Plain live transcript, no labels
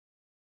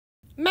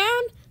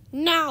Man,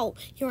 no,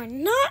 you are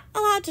not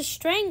allowed to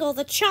strangle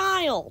the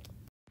child.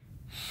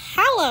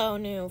 Hello,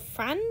 new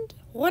friend.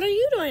 What are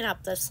you doing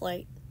up this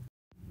late?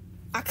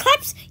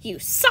 Eclipse, you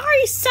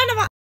sorry son of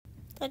a...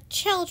 The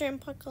children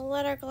put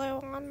glitter glue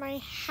on my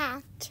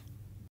hat.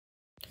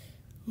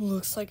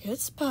 Looks like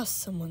it's past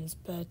someone's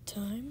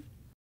bedtime.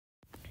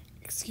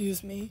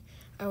 Excuse me,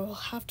 I will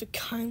have to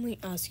kindly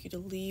ask you to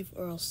leave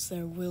or else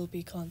there will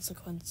be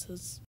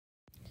consequences.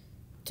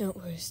 Don't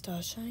worry,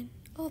 Starshine.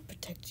 I'll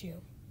protect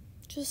you.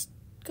 Just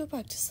go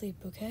back to sleep,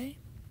 okay?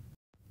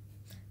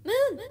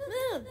 Moon!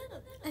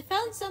 I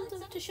found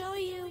something to show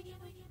you.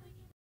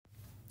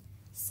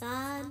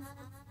 Son,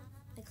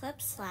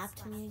 Eclipse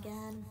slapped me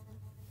again.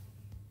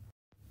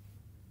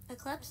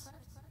 Eclipse?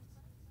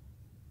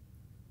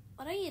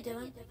 What are you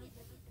doing?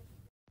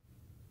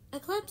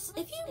 Eclipse,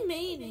 if you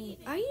made me,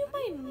 are you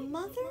my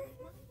mother?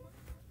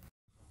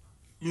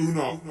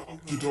 Luna,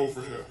 get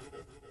over here.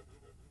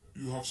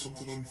 You have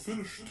something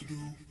unfinished to do.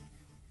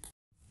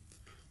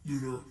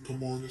 Lunar,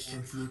 come on, it's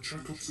time for your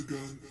checkups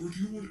again. Or do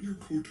you want your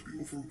code to be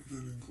overridden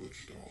and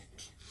glitched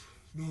out?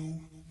 No,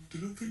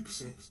 didn't think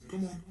so.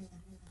 Come on.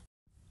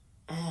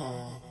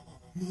 Ah,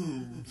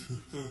 mood.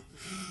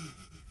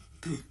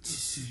 Good to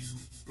see you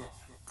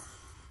back.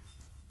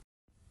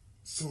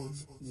 Son,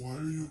 why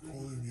are you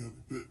calling me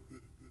a bit,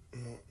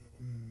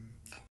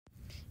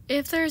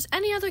 If there's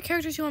any other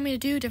characters you want me to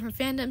do, different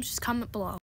fandoms, just comment below.